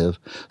they live.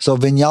 So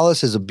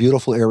Vinales is a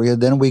beautiful area.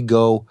 Then we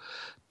go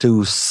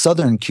to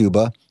southern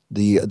Cuba,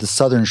 the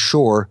southern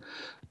shore,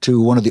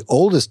 to one of the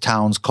oldest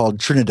towns called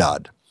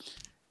Trinidad.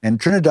 And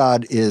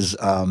Trinidad is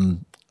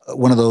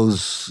one of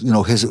those,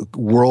 his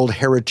World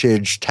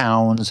Heritage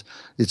towns.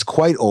 It's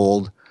quite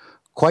old,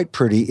 quite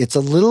pretty. It's a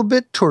little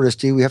bit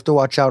touristy. We have to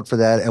watch out for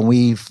that. And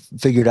we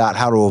figured out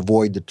how to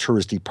avoid the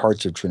touristy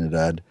parts of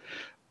Trinidad.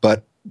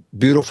 But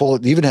beautiful.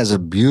 It even has a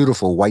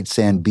beautiful white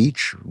sand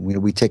beach.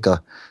 We take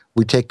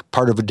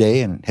part of a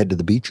day and head to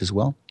the beach as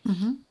well.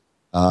 Mm-hmm.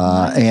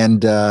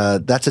 And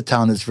that's a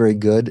town that's very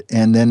good.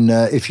 And then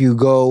if you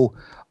go,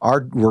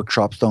 our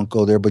workshops don't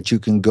go there, but you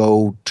can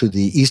go to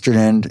the eastern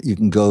end. You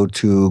can go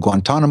to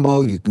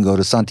Guantanamo. You can go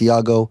to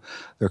Santiago.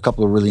 There are a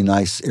couple of really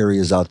nice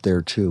areas out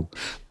there too.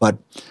 But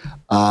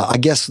I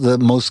guess the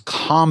most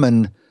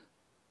common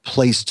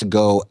place to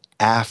go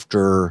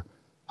after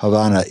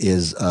Havana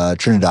is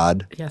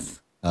Trinidad. Yes.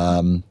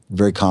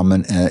 Very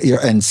common.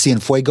 And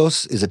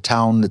Cienfuegos is a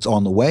town that's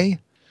on the way.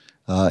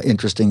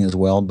 Interesting as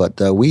well. But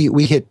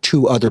we hit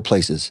two other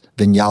places,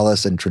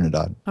 Vinales and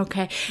Trinidad.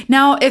 Okay.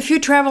 Now, if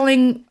you're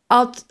traveling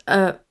out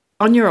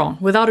on your own,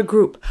 without a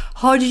group,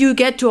 how do you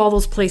get to all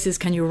those places?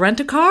 Can you rent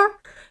a car?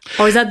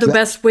 Or is that the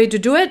best way to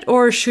do it?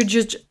 Or should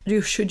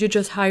you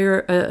just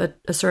hire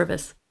a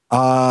service?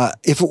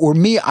 If it were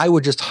me, I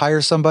would just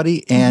hire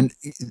somebody. And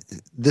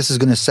this is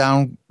going to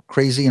sound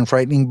crazy and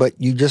frightening, but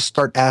you just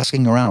start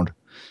asking around.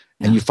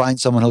 And you find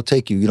someone who'll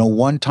take you.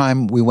 One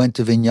time we went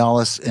to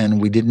Vinales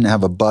and we didn't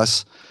have a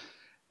bus.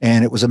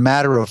 And it was a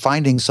matter of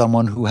finding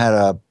someone who had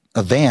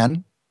a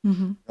van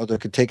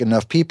that could take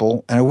enough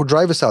people and it would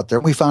drive us out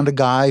there. We found a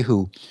guy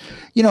who,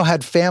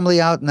 had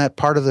family out in that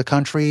part of the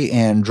country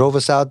and drove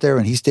us out there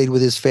and he stayed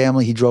with his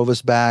family. He drove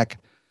us back.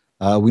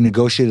 We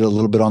negotiated a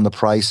little bit on the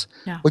price.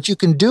 Yeah. What you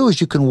can do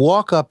is you can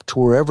walk up to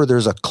wherever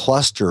there's a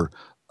cluster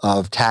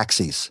of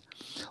taxis.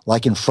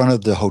 Like in front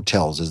of the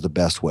hotels is the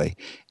best way.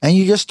 And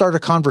you just start a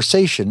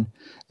conversation.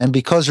 And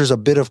because there's a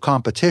bit of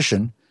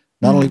competition,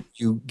 not only do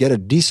you get a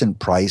decent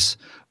price,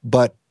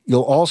 but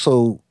you'll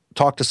also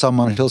talk to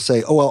someone and he'll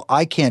say, oh, well,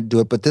 I can't do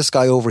it, but this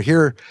guy over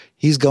here,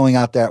 he's going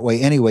out that way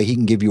anyway. He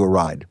can give you a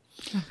ride.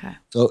 Okay.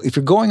 So if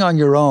you're going on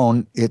your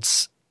own,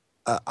 it's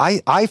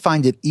I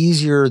find it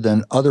easier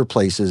than other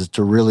places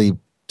to really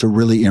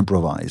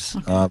improvise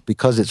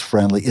because it's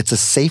friendly. It's a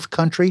safe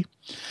country.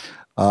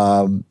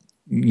 I'm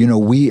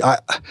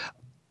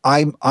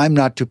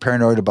not too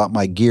paranoid about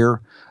my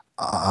gear.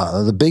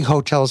 The big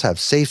hotels have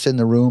safes in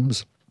the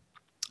rooms,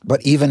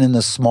 but even in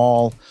the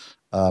small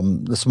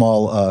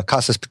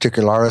Casas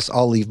Particulares,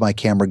 I'll leave my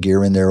camera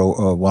gear in there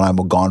when I'm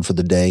gone for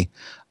the day.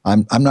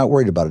 I'm not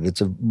worried about it.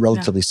 It's a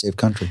relatively safe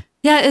country.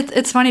 Yeah,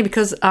 it's funny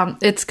because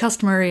it's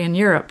customary in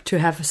Europe to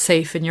have a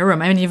safe in your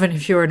room. I mean, even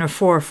if you're in a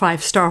 4 or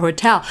 5 star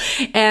hotel,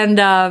 and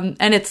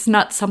it's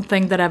not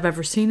something that I've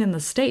ever seen in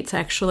the States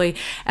actually.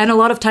 And a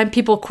lot of time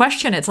people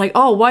question it. It's like,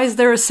 oh, why is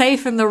there a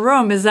safe in the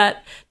room? Is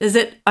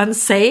it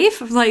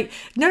unsafe? I'm like,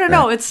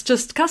 no, it's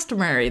just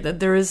customary that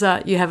there is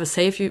you have a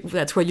safe.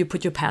 That's where you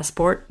put your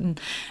passport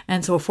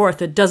and so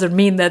forth. It doesn't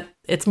mean that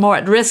it's more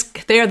at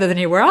risk there than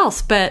anywhere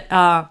else, but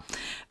I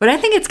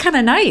think it's kind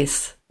of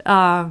nice.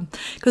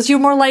 Because you're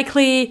more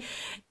likely,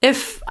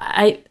 if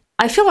I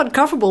feel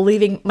uncomfortable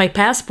leaving my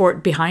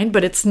passport behind,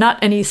 but it's not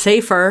any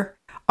safer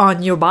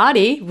on your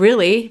body,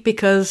 really,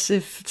 because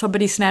if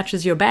somebody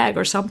snatches your bag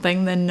or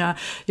something, then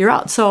you're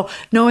out. So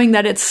knowing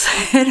that it's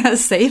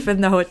safe in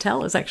the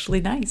hotel is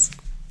actually nice.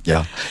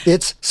 Yeah,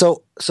 it's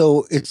so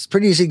it's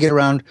pretty easy to get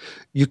around.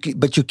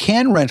 But you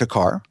can rent a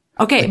car.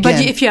 Okay, again, but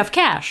if you have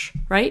cash,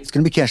 right? It's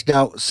going to be cash.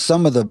 Now,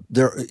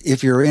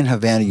 if you're in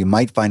Havana, you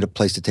might find a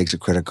place that takes a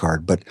credit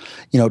card, but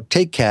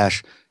take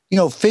cash.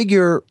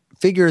 Figure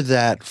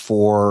that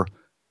for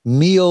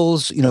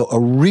meals, a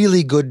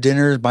really good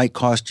dinner might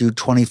cost you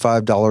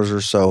 $25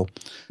 or so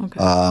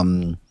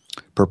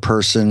per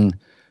person.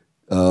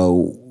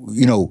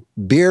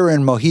 Beer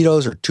and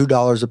mojitos are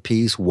 $2 a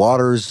piece.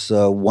 Water's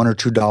 $1 or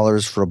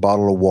 $2 for a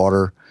bottle of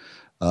water.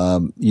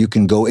 You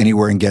can go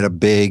anywhere and get a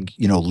big,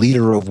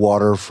 liter of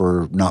water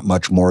for not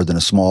much more than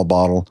a small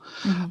bottle.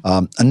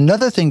 Mm-hmm.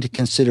 Another thing to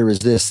consider is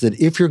this, that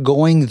if you're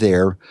going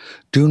there,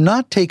 do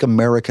not take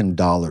American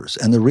dollars.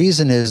 And the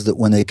reason is that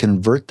when they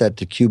convert that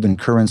to Cuban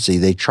currency,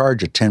 they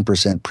charge a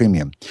 10%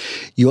 premium.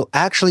 You'll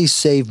actually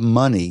save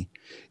money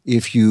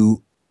if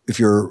you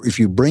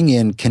bring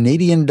in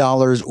Canadian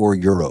dollars or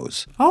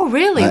euros. Oh,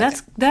 really?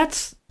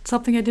 That's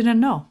something I didn't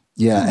know.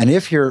 Yeah, and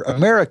if you're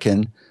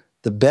American,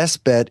 the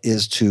best bet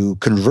is to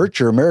convert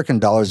your American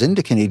dollars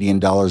into Canadian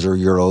dollars or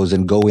euros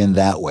and go in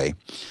that way.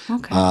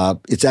 Okay.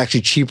 It's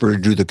actually cheaper to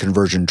do the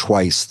conversion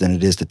twice than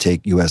it is to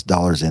take U.S.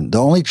 dollars in.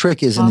 The only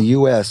trick is in the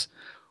U.S.,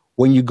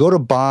 when you go to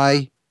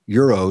buy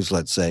euros,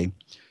 let's say,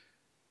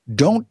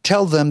 don't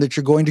tell them that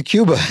you're going to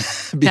Cuba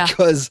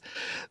because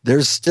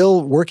they're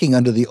still working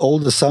under the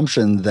old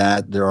assumption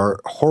that there are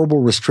horrible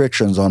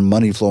restrictions on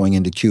money flowing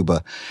into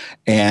Cuba.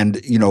 And,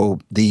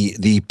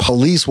 the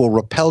police will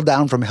rappel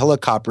down from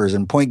helicopters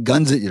and point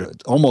guns at you.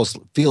 It almost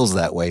feels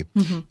that way.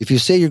 Mm-hmm. If you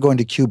say you're going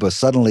to Cuba,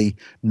 suddenly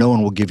no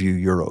one will give you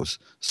euros.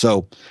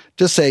 So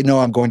just say, no,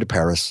 I'm going to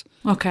Paris.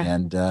 Okay.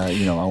 And,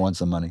 I want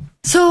some money.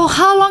 So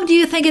how long do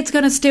you think it's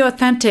going to stay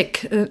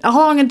authentic? How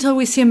long until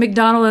we see a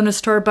McDonald's and a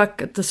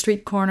Starbucks at the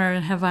street corner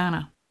in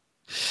Havana?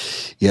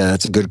 Yeah,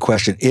 that's a good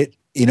question.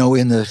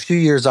 In the few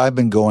years I've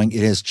been going,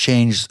 it has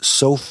changed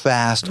so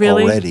fast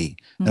already.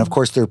 Mm-hmm. And of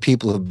course, there are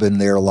people who have been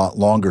there a lot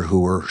longer who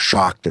were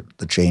shocked at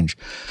the change.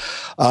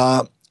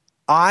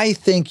 I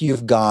think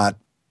you've got,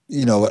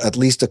 at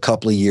least a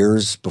couple of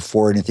years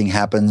before anything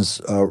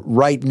happens.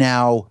 Right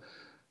now,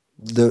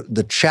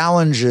 the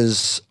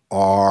challenges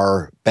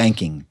are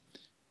banking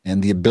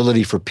and the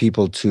ability for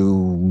people to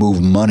move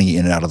money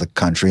in and out of the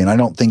country. And I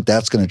don't think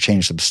that's going to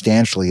change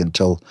substantially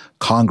until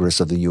Congress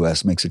of the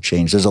U.S. makes a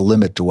change. There's a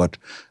limit to what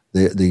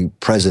the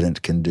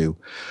president can do.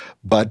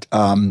 But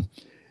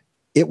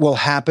it will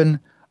happen.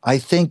 I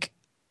think,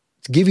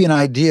 to give you an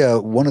idea,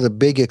 one of the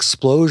big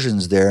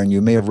explosions there, and you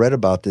may have read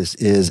about this,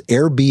 is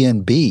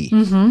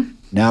Airbnb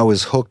now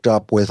is hooked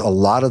up with a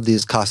lot of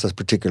these Casas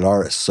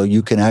Particulares. So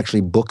you can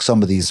actually book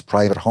some of these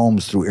private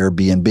homes through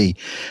Airbnb.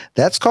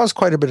 That's caused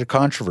quite a bit of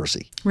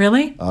controversy.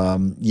 Really?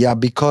 Yeah,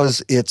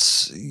 because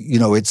it's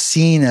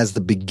seen as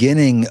the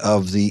beginning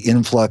of the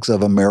influx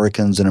of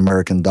Americans and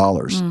American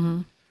dollars.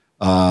 Mm-hmm.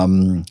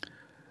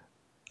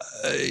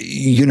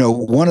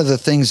 One of the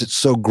things that's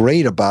so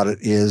great about it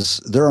is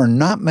there are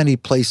not many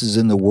places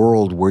in the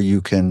world where you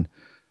can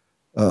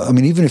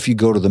even if you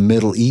go to the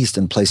Middle East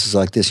and places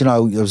like this, I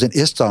was in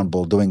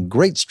Istanbul doing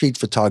great street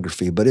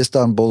photography, but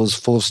Istanbul is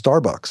full of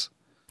Starbucks.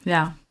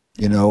 Yeah.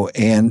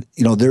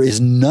 There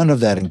is none of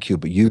that in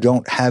Cuba. You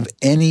don't have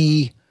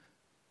any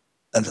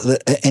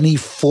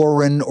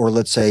foreign or,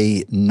 let's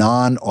say,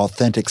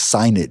 non-authentic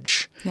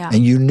signage. Yeah.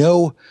 And you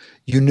know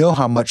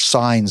how much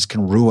signs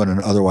can ruin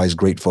an otherwise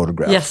great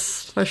photograph.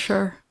 Yes, for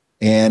sure.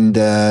 And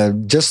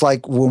just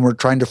like when we're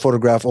trying to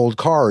photograph old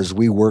cars,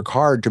 we work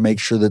hard to make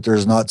sure that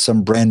there's not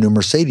some brand new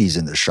Mercedes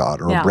in the shot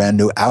or a brand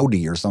new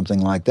Audi or something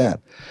like that.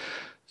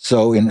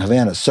 So in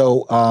Havana.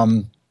 So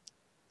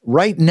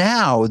right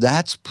now,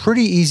 that's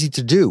pretty easy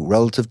to do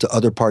relative to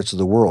other parts of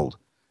the world.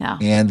 Yeah.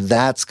 And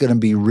that's going to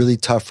be really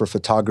tough for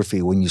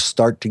photography when you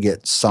start to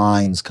get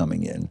signs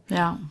coming in.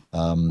 Yeah.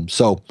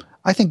 So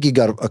I think you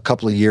got a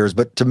couple of years.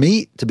 But to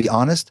me, to be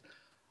honest,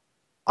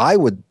 I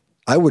would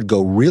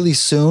go really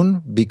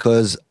soon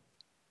because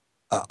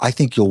I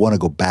think you'll want to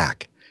go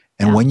back.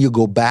 And when you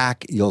go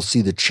back, you'll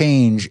see the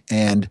change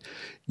and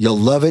you'll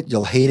love it,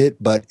 you'll hate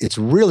it. But it's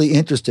really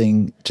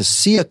interesting to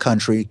see a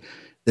country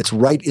that's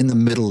right in the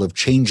middle of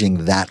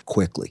changing that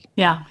quickly.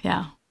 Yeah,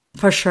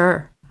 for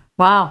sure.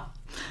 Wow.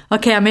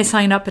 Okay, I may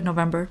sign up in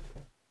November.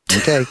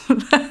 Okay.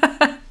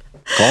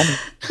 Call me.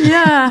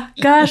 Yeah,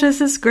 gosh, this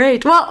is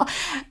great. Well,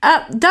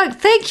 Doug,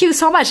 thank you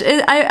so much.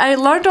 I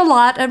learned a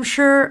lot. I'm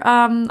sure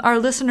our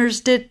listeners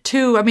did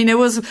too. I mean, it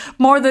was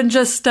more than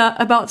just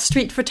about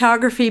street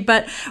photography,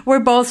 but we're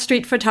both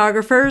street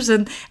photographers,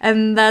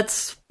 and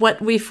that's what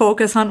we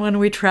focus on when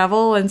we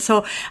travel. And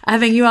so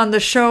having you on the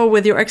show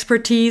with your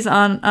expertise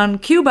on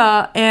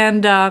Cuba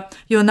and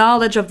your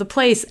knowledge of the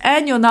place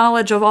and your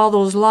knowledge of all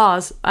those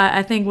laws,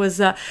 I think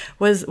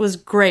was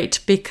great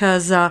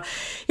because,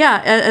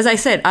 as I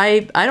said, I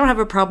don't have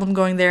a problem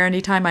going there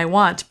anytime I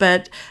want,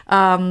 but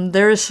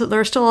there's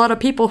still a lot of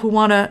people who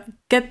want to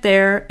get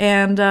there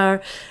and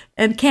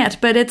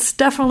can't. But it's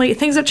definitely,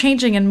 things are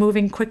changing and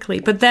moving quickly.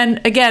 But then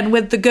again,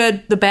 with the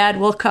good, the bad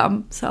will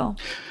come. So.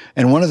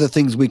 And one of the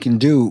things we can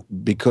do,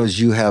 because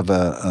you have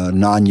a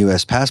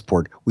non-U.S.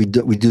 passport, we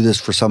do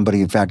this for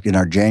somebody, in fact, in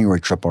our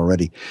January trip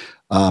already.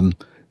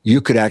 You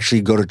could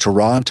actually go to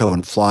Toronto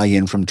and fly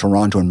in from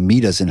Toronto and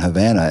meet us in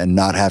Havana and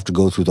not have to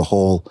go through the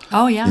whole,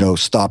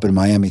 stop in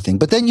Miami thing.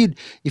 But then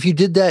if you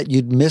did that,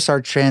 you'd miss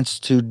our chance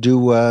to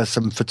do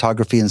some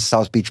photography in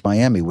South Beach,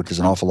 Miami, which is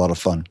an awful lot of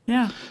fun.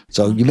 Yeah.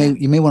 So you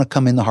may want to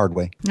come in the hard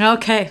way.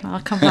 Okay,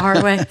 I'll come the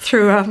hard way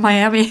through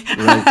Miami.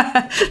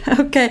 Right.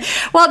 Okay.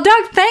 Well,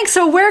 Doug, thanks.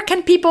 So where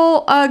can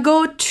people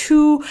go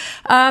to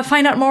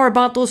find out more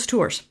about those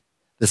tours?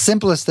 The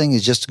simplest thing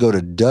is just to go to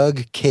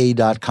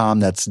DougKay.com.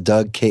 That's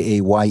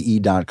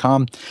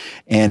DougKaye.com.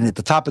 And at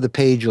the top of the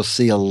page, you'll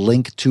see a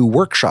link to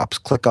workshops.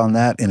 Click on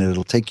that, and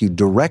it'll take you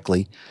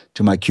directly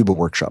to my Cuba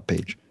workshop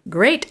page.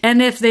 Great.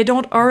 And if they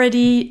don't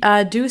already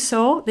do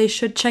so, they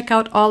should check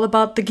out All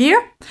About the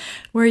Gear,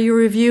 where you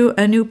review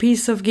a new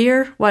piece of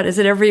gear. What, is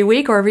it every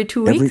week or every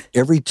 2 weeks?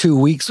 Every 2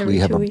 weeks, we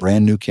have a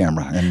brand new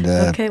camera. And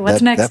okay,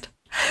 what's next?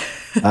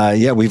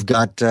 We've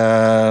got,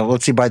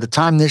 let's see, by the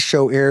time this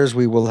show airs,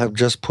 we will have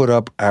just put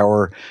up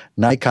our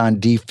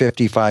Nikon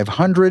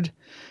D5500.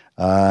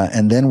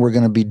 And then we're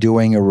going to be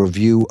doing a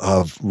review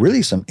of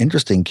really some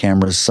interesting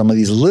cameras, some of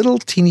these little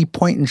teeny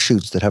point and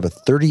shoots that have a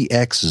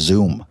 30x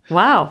zoom.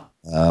 Wow.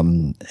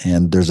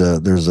 And there's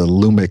a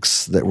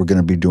Lumix that we're going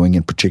to be doing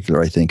in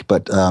particular, I think.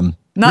 But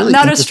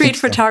not a street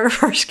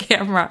photographer's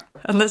camera,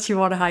 unless you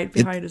want to hide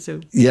behind a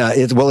zoom. Yeah,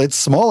 it's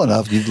small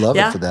enough. You'd love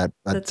it for that.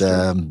 But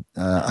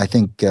I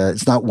think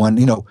it's not one,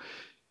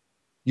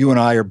 you and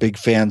I are big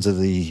fans of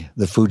the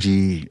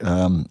Fuji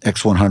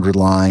X100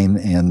 line.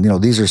 And,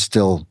 these are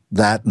still,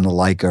 that and the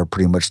Leica are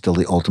pretty much still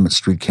the ultimate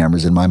street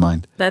cameras in my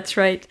mind. That's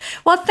right.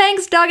 Well,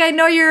 thanks, Doug. I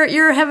know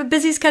you have a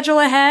busy schedule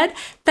ahead.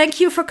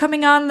 Thank you for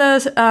coming on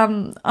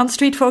the on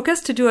Street Focus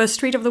to do a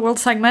Street of the World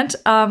segment.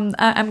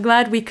 I'm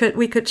glad we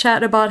could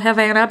chat about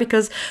Havana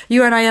because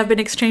you and I have been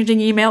exchanging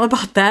email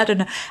about that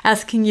and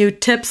asking you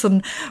tips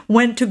on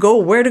when to go,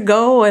 where to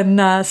go, and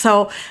it's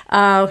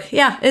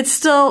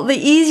still the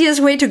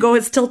easiest way to go.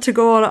 Is still to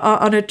go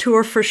on a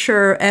tour for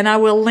sure. And I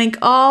will link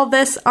all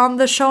this on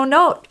the show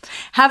note.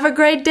 Have a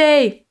great day.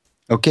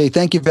 Okay,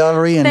 thank you,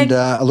 Valerie, and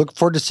I look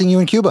forward to seeing you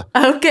in Cuba.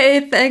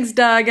 Okay, thanks,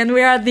 Doug. And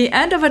we're at the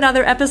end of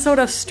another episode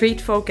of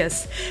Street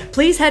Focus.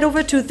 Please head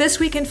over to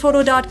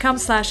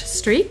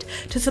thisweekinphoto.com/street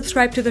to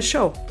subscribe to the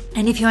show.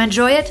 And if you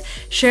enjoy it,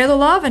 share the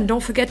love and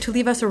don't forget to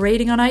leave us a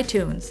rating on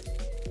iTunes.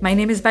 My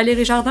name is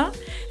Valérie Jardin,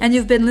 and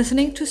you've been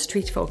listening to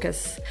Street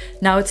Focus.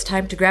 Now it's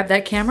time to grab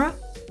that camera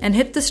and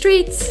hit the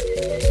streets.